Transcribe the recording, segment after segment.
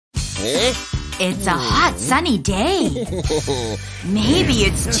It's a hot, sunny day. Maybe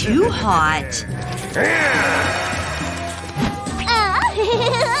it's too hot.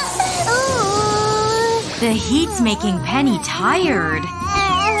 The heat's making Penny tired.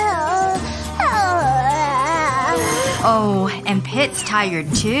 Oh, and Pit's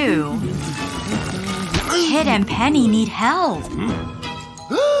tired too. Pit and Penny need help.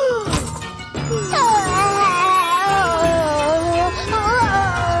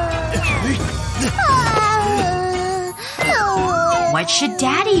 What should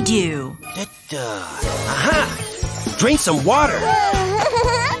Daddy do? Aha! Drink some water.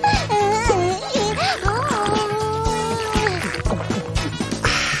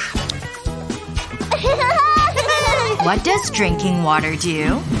 What does drinking water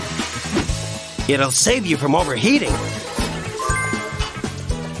do? It'll save you from overheating.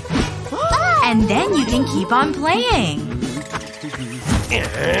 And then you can keep on playing.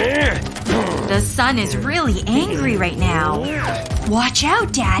 The sun is really angry right now. Watch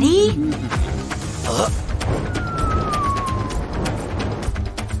out, Daddy!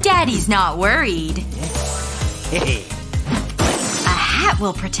 Daddy's not worried. A hat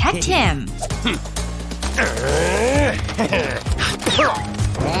will protect him.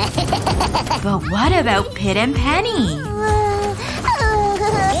 But what about Pit and Penny?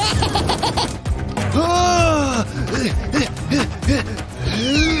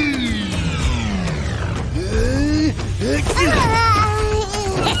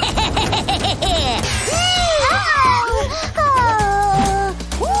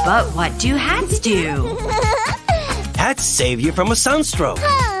 But what do hats do? Hats save you from a sunstroke.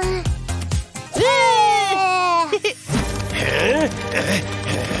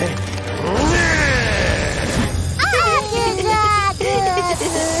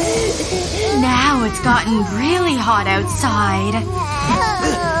 Now it's gotten really hot outside.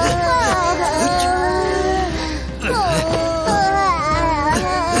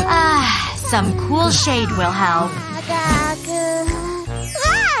 Some cool shade will help.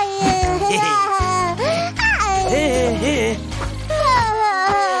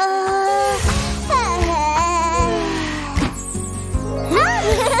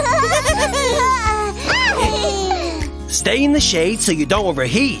 Stay in the shade so you don't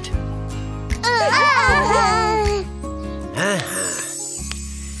overheat.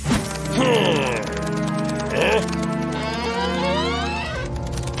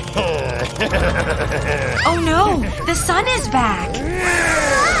 Oh no! The sun is back!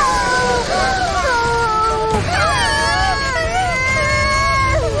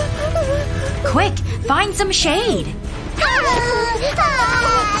 Quick! Find some shade!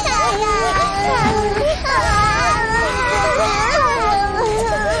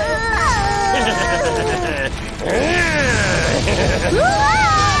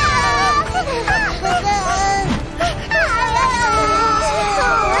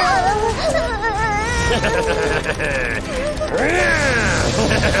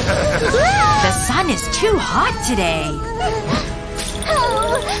 The sun is too hot today.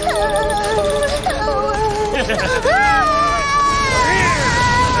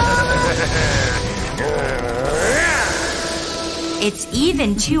 It's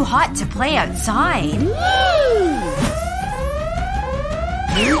even too hot to play outside.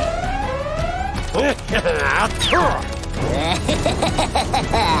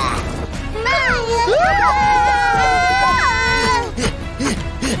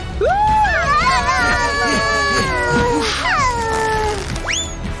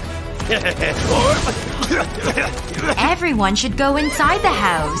 Everyone should go inside the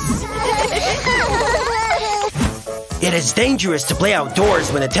house. It is dangerous to play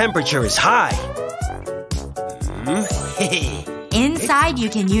outdoors when the temperature is high. Inside, you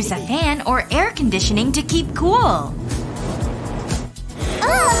can use a fan or air conditioning to keep cool.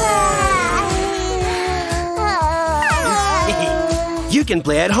 You can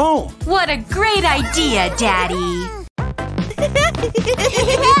play at home. What a great idea, Daddy!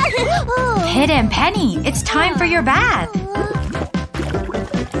 Pit and Penny, it's time for your bath.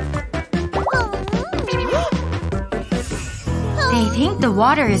 They think the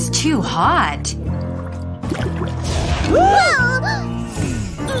water is too hot.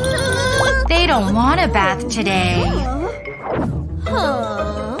 They don't want a bath today.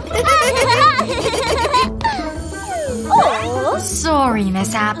 Sorry,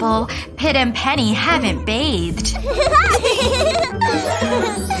 Miss Apple. Pit and Penny haven't bathed.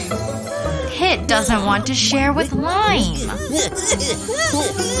 Pit doesn't want to share with Lime.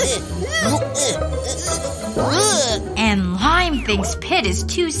 And Lime thinks Pit is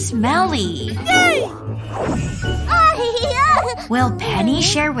too smelly. Will Penny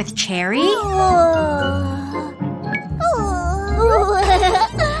share with Cherry?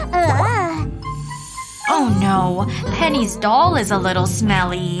 Oh no, Penny's doll is a little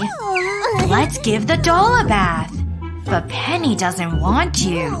smelly. Let's give the doll a bath. But Penny doesn't want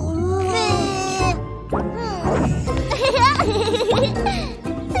to.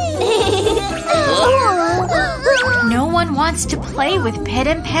 No one wants to play with Pit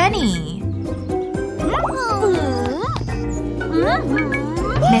and Penny.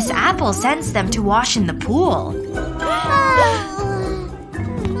 Miss Apple sends them to wash in the pool.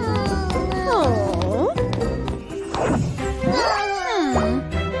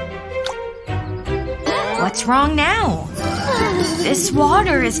 What's wrong now? This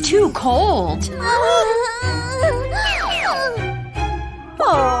water is too cold.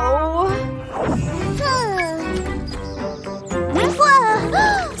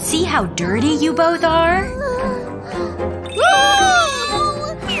 See how dirty you both are?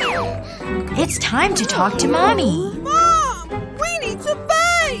 It's time to talk to Mommy. Mom, we need to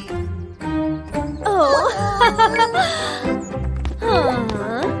bathe.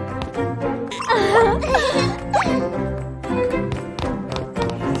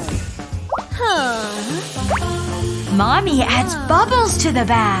 Mommy adds bubbles to the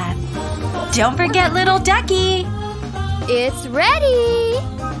bath. Don't forget little ducky. It's ready!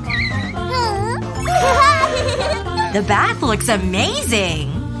 The bath looks amazing.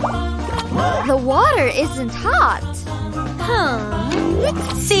 The water isn't hot.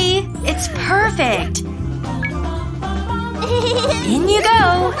 See? It's perfect. In you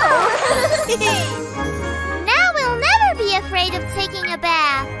go. Now we'll never be afraid of taking a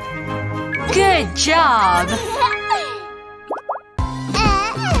bath. Good job.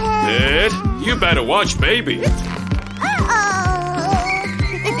 Ed, you better watch baby.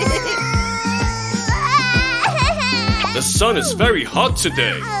 The sun is very hot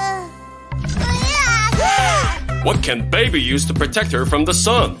today. What can baby use to protect her from the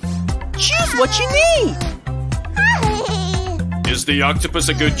sun? Choose what you need. Is the octopus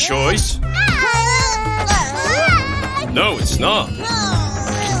a good choice? No, it's not.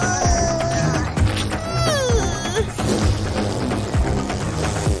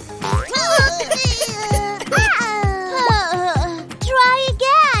 Try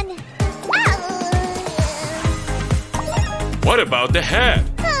again. What about the hat?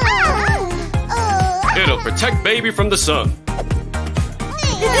 It'll protect baby from the sun.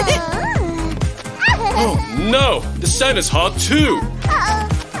 Oh no! The sand is hot too!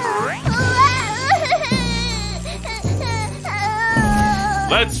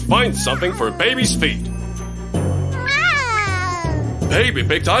 Let's find something for baby's feet. Baby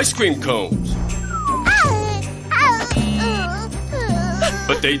picked ice cream cones.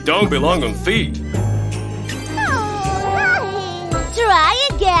 But they don't belong on feet. Try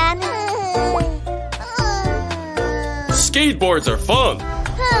again. Skateboards are fun.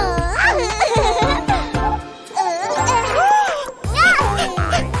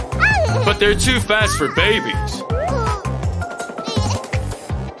 But they're too fast for babies.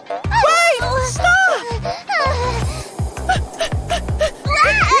 Wait! Stop!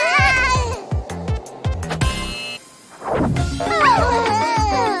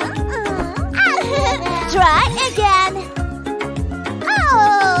 Try again.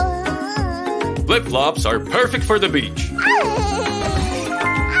 Flip-flops are perfect for the beach.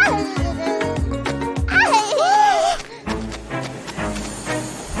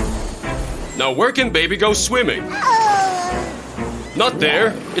 Now where can baby go swimming? Not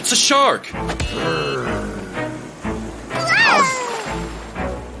there. It's a shark.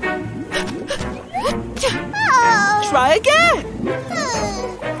 Try again.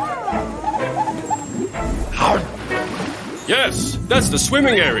 Yes, that's the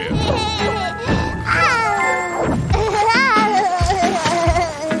swimming area.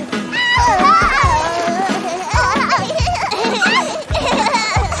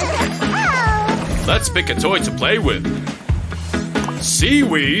 Let's pick a toy to play with.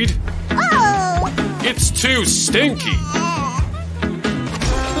 Seaweed? It's too stinky.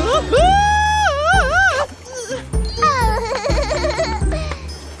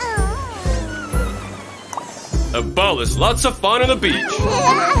 A ball is lots of fun on the beach.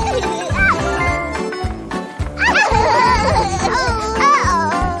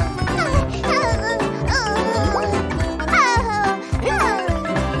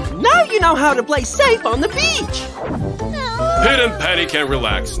 Now you know how to play safe on the beach. Pit and Penny can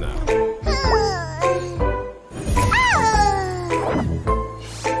relax now.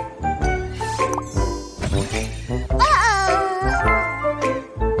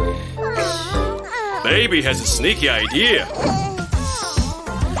 Baby has a sneaky idea.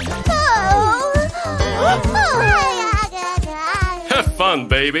 fun,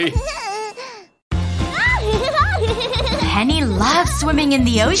 baby. Penny loves swimming in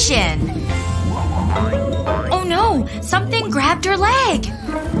the ocean. Oh no! Something grabbed her leg!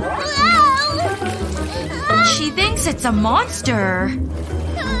 She thinks it's a monster.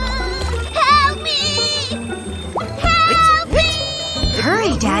 Help me! Help me!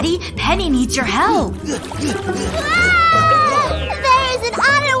 Hurry, Daddy! Penny needs your help. There is an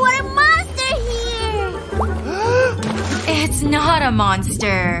underwater monster here! It's not a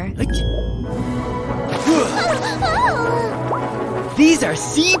monster. These are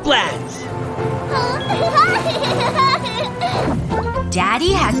sea plants.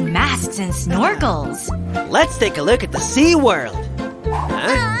 Daddy has masks and snorkels. Let's take a look at the Sea World.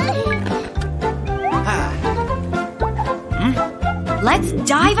 Huh? Let's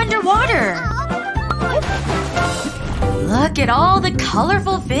dive underwater. Look at all the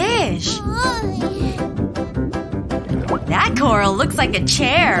colorful fish. That coral looks like a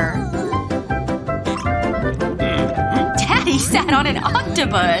chair. Daddy sat on an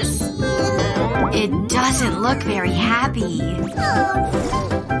octopus. It doesn't look very happy.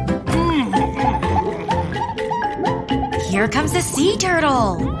 Here comes a sea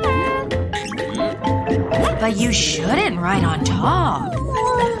turtle. But you shouldn't ride on top.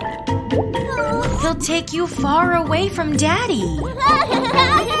 He'll take you far away from Daddy.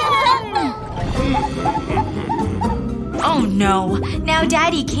 Oh no, now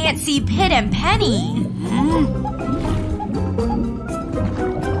Daddy can't see Pit and Penny.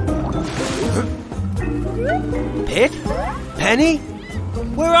 Pit? Penny?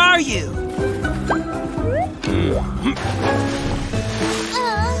 Where are you?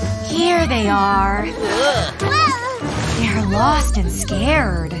 Here they are. They're lost and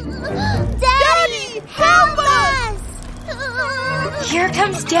scared. Daddy! Help us! Here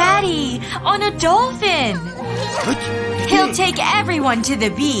comes Daddy on a dolphin. He'll take everyone to the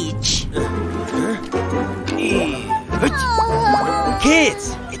beach.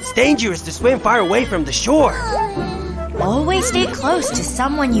 Kids, it's dangerous to swim far away from the shore. Always stay close to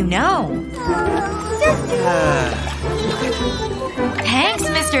someone you know. Thanks,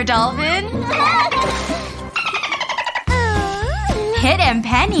 Mr. Dolphin. Pit and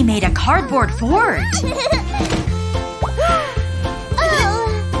Penny made a cardboard fort.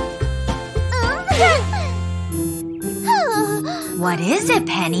 What is it,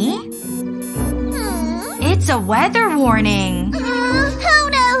 Penny? It's a weather warning. Oh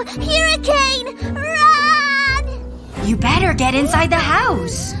no! Hurricane! Run! You better get inside the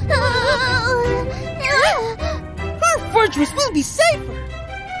house. Our fortress will be safer.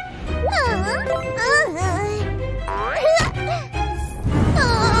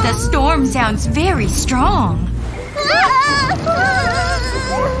 The storm sounds very strong.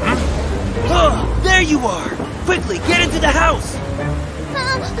 Oh, there you are! Quickly, get into the house!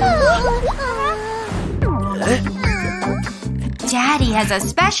 Daddy has a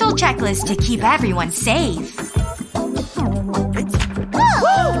special checklist to keep everyone safe.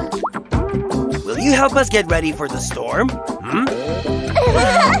 Will you help us get ready for the storm?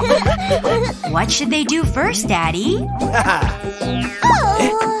 What should they do first, Daddy?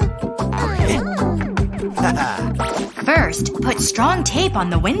 First, put strong tape on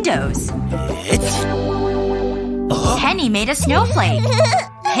the windows. Penny made a snowflake.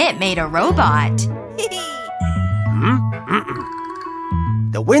 Pit made a robot.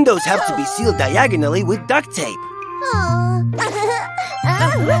 The windows have to be sealed diagonally with duct tape.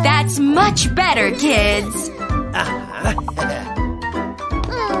 That's much better, kids.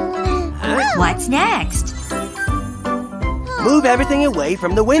 What's next? Move everything away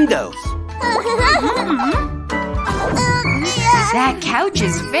from the windows. That couch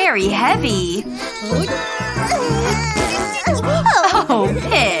is very heavy. Oh,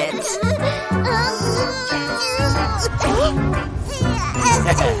 Pit.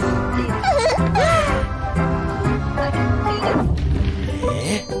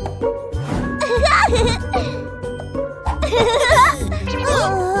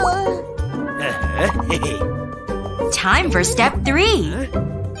 Time for step 3.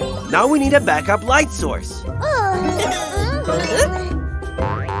 Now we need a backup light source.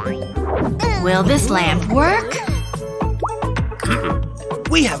 Will this lamp work?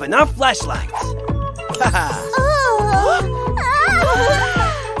 We have enough flashlights.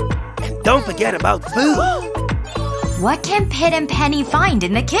 And don't forget about food. What can Pit and Penny find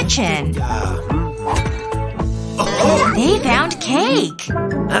in the kitchen? They found cake.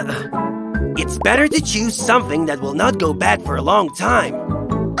 It's better to choose something that will not go bad for a long time.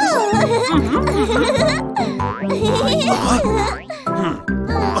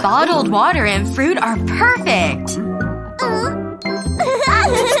 Bottled water and fruit are perfect.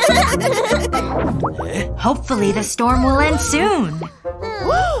 Hopefully the storm will end soon.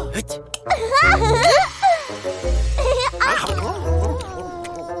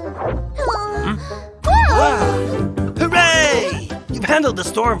 Hooray! You've handled the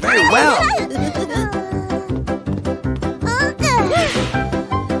storm very well.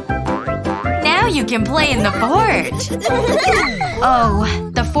 Now you can play in the fort.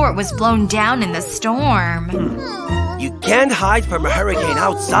 Oh, the fort was blown down in the storm. You can't hide from a hurricane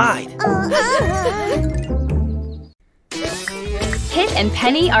outside. Pit and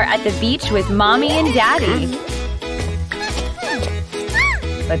Penny are at the beach with Mommy and Daddy.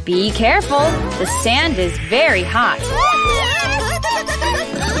 But be careful, the sand is very hot.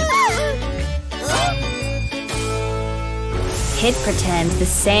 Pit pretends the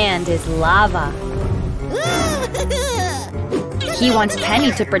sand is lava. He wants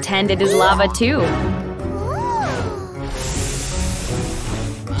Penny to pretend it is lava too.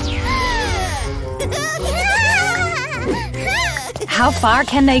 How far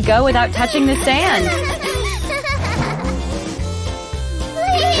can they go without touching the sand?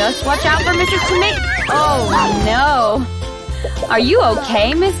 Just watch out for Mrs. Tomato. Oh no! Are you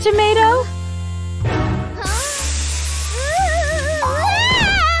okay, Miss Tomato?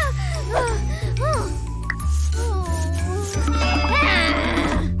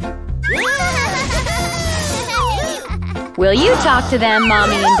 Will you talk to them,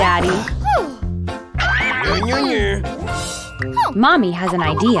 Mommy and Daddy? Mommy has an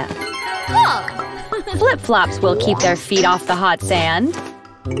idea. Flip-flops will keep their feet off the hot sand.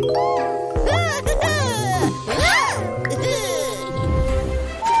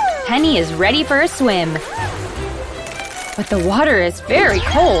 Penny is ready for a swim. But the water is very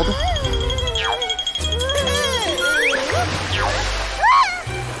cold.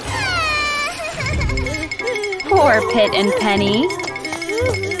 Poor Pit and Penny.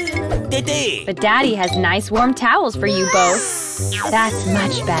 But Daddy has nice warm towels for you both. That's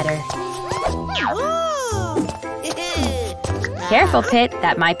much better. Careful, Pit.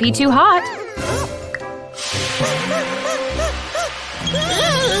 That might be too hot.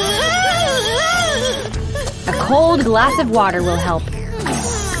 A cold glass of water will help.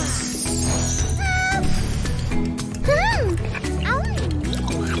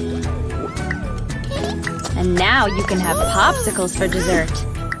 And now you can have popsicles for dessert.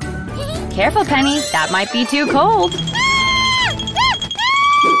 Careful, Penny. That might be too cold.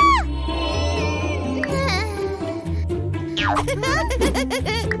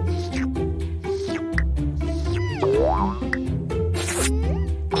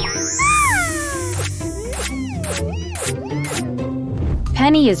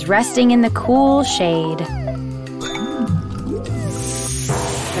 Penny is resting in the cool shade.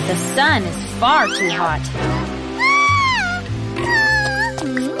 But the sun is far too hot.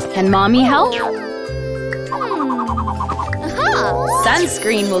 Can Mommy help?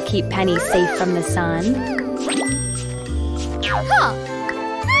 Sunscreen will keep Penny safe from the sun.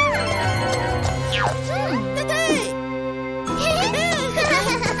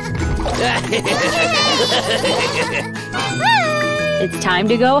 It's time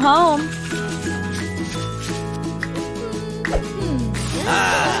to go home.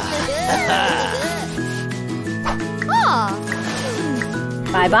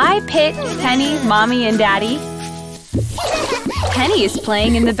 Bye-bye, Pit, Penny, Mommy, and Daddy. Penny is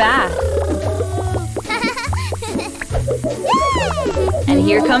playing in the bath. And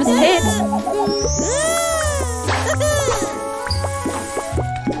here comes Pit.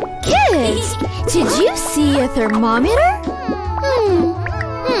 Kids, did you see a thermometer?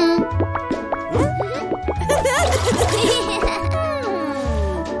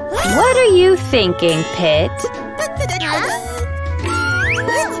 What are you thinking, Pit?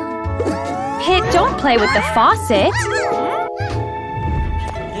 Pit, don't play with the faucet.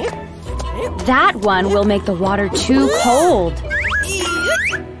 That one will make the water too cold.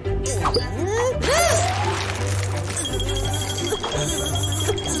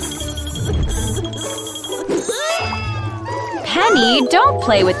 Penny, don't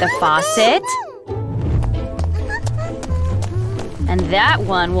play with the faucet. And that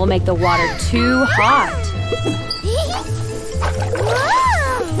one will make the water too hot.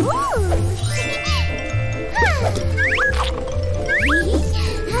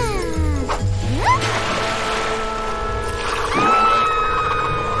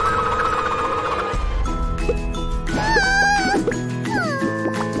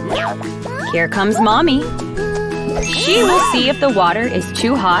 Here comes Mommy. She will see if the water is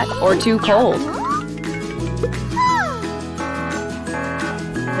too hot or too cold.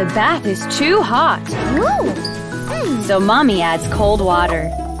 The bath is too hot. So Mommy adds cold water.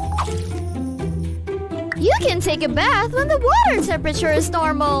 You can take a bath when the water temperature is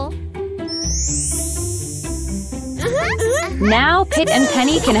normal. Now Pit and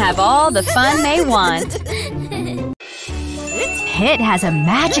Penny can have all the fun they want. Pit has a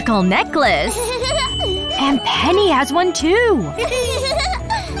magical necklace. And Penny has one too.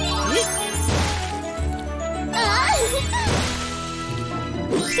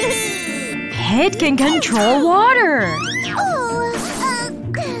 Pit can control water.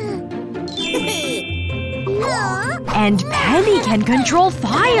 And Penny can control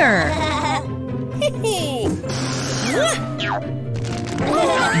fire.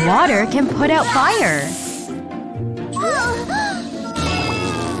 Water can put out fire.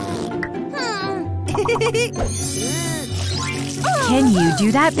 Can you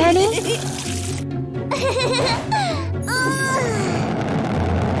do that, Penny?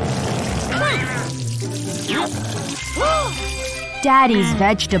 Daddy's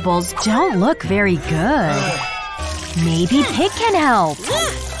vegetables don't look very good. Maybe Pit can help.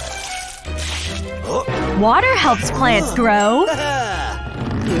 Water helps plants grow.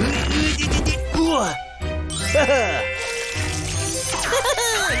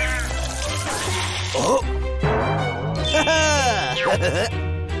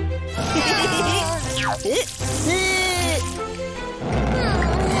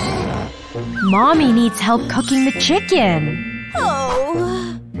 Mommy needs help cooking the chicken.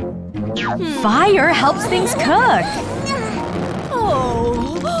 Fire helps things cook.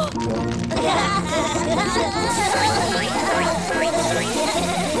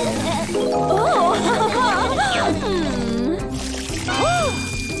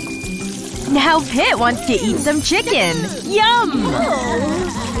 Now Pit wants to eat some chicken. Yum!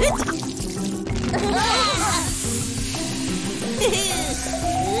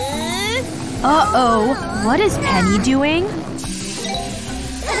 Uh-oh. What is Penny doing?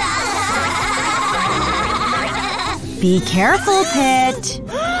 Be careful, Pit.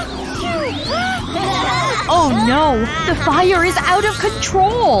 Oh no! The fire is out of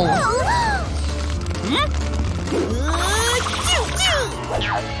control!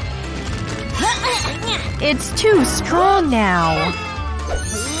 It's too strong now.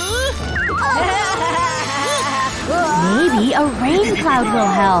 Maybe a rain cloud will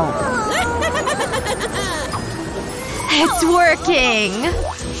help. It's working!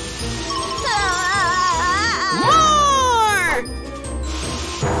 More!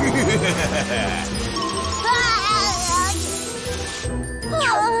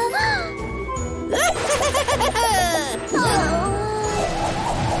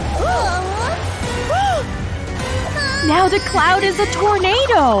 Now the cloud is a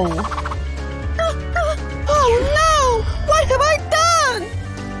tornado! Oh no! What have I done?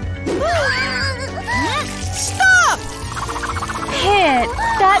 Stop! Pit,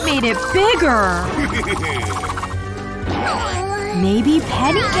 that made it bigger! Maybe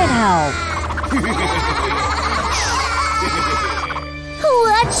Penny can help.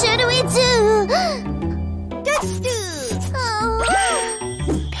 What should we do?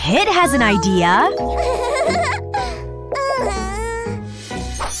 Pit has an idea.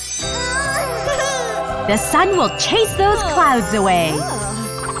 The sun will chase those clouds away.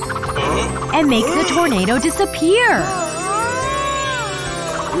 And make the tornado disappear.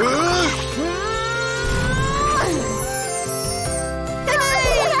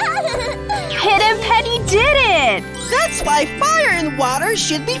 Pit and Penny did it! That's why fire and water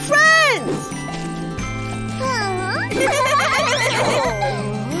should be friends!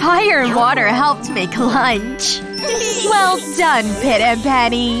 Fire and water helped make lunch. Well done, Pit and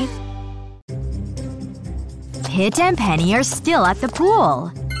Penny. Pit and Penny are still at the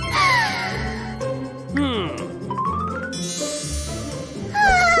pool.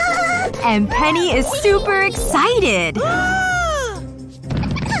 And Penny is super excited.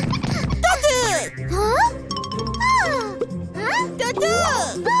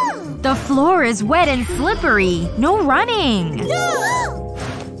 The floor is wet and slippery. No running.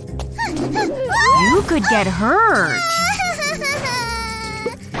 You could get hurt.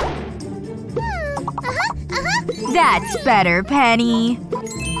 That's better, Penny.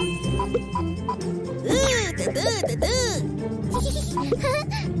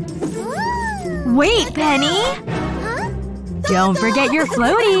 Wait, Penny! Don't forget your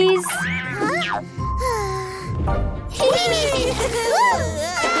floaties.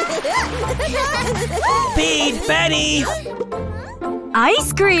 Feed Penny!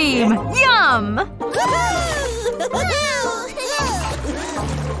 Ice cream! Yum!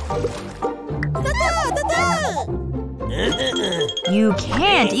 You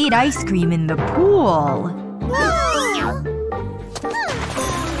can't eat ice cream in the pool.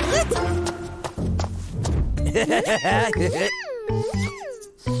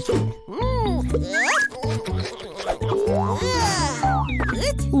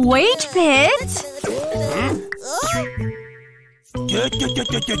 Wait, Pit!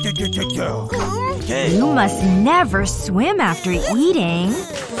 Okay. You must never swim after eating.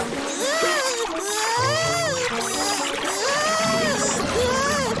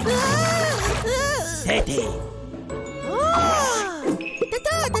 Teddy.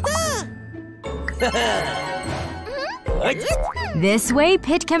 This way,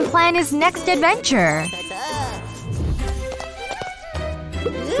 Pit can plan his next adventure.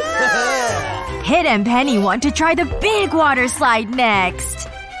 Pit and Penny want to try the big water slide next.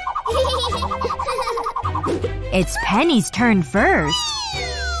 It's Penny's turn first.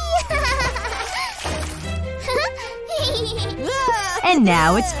 And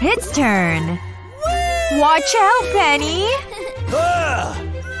now it's Pit's turn. Watch out, Penny!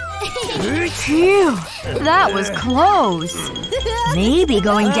 Phew! That was close. Maybe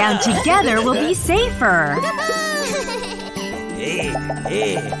going down together will be safer.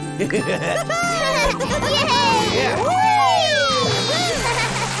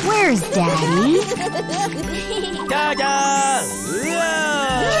 Where's Daddy? Ta-da!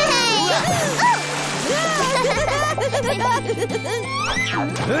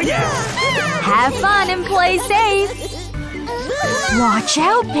 Have fun and play safe. Watch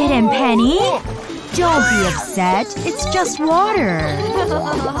out, Pit and Penny. Don't be upset. It's just water.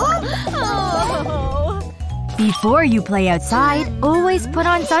 Before you play outside, always put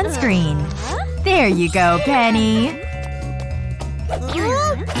on sunscreen. There you go, Penny.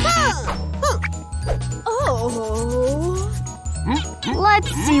 Let's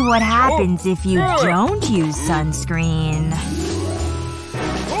see what happens if you don't use sunscreen.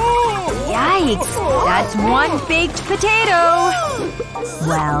 Yikes! That's one baked potato!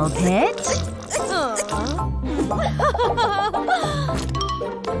 Well, Pit?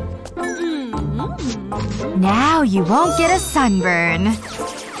 Now you won't get a sunburn.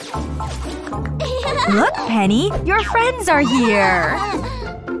 Look, Penny, your friends are here!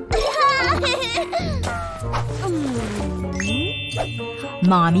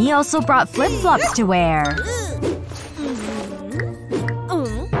 Mommy also brought flip-flops to wear.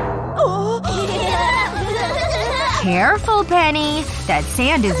 Careful, Penny. That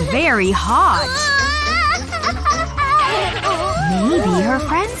sand is very hot. Maybe her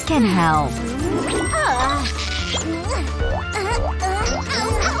friends can help.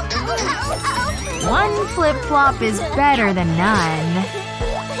 One flip-flop is better than none.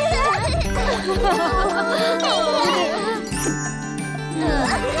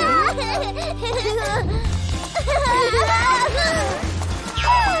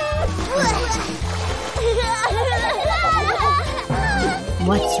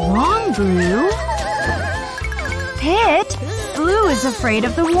 What's wrong, Blue? Pit? Blue is afraid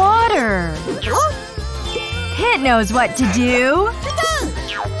of the water. Pit knows what to do.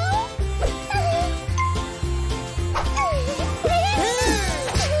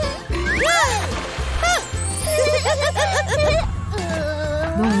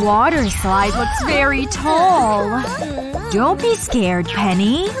 The water slide looks very tall. Don't be scared,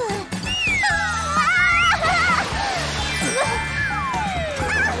 Penny.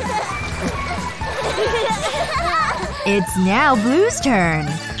 It's now Blue's turn.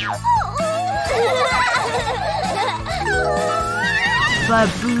 But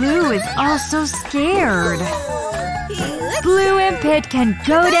Blue is also scared. Blue and Pit can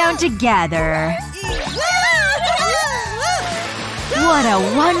go down together. What a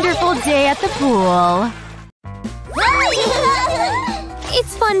wonderful day at the pool.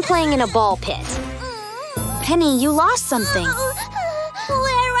 It's fun playing in a ball pit. Penny, you lost something.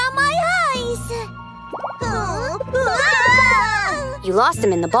 Where are my eyes? You lost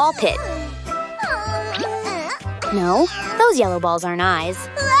them in the ball pit. No, those yellow balls aren't eyes.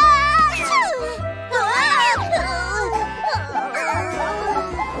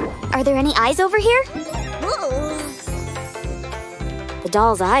 Are there any eyes over here? The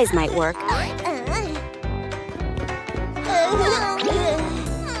doll's eyes might work.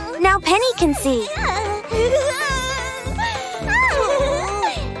 Now Penny can see.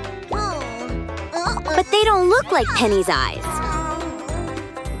 But they don't look like Penny's eyes.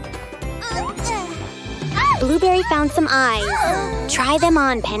 Blueberry found some eyes. Try them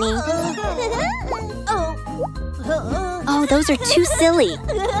on, Penny. Oh, those are too silly.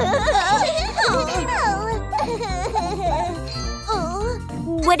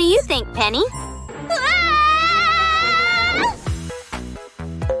 What do you think, Penny?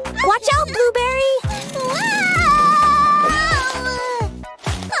 Watch out, Blueberry!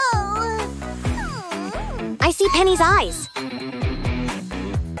 I see Penny's eyes.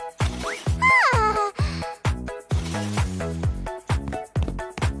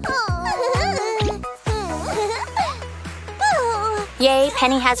 Yay,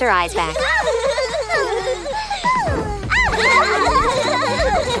 Penny has her eyes back.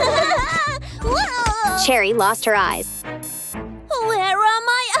 Cherry lost her eyes. Where are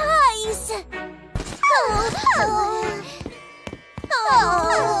my eyes?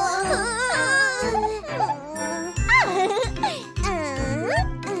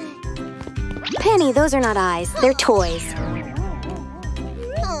 Penny, those are not eyes. They're toys.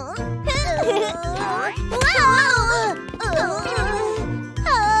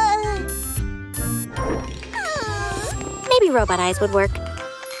 Maybe robot eyes would work.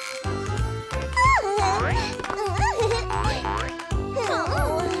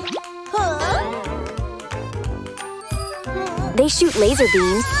 They shoot laser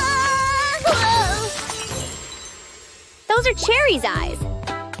beams. Those are Cherry's eyes.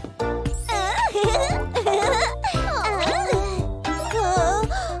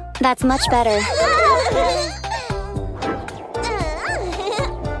 That's much better.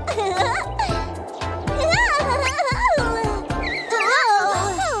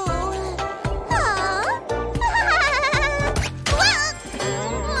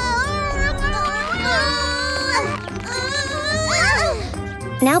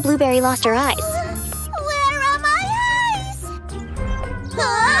 Now Blueberry lost her eyes. Where are my eyes?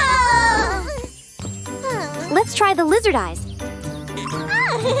 Let's try the lizard eyes.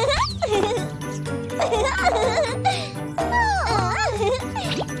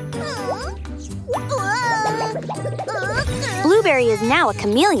 Blueberry is now a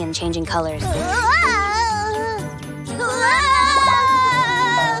chameleon, changing colors.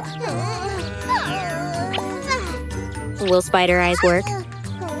 Will spider eyes work?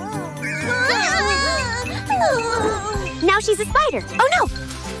 Now she's a spider. Oh no!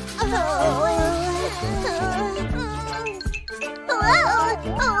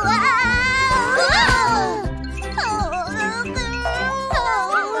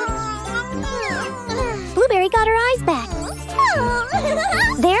 Blueberry got her eyes back.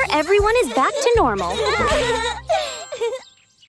 There, everyone is back to normal.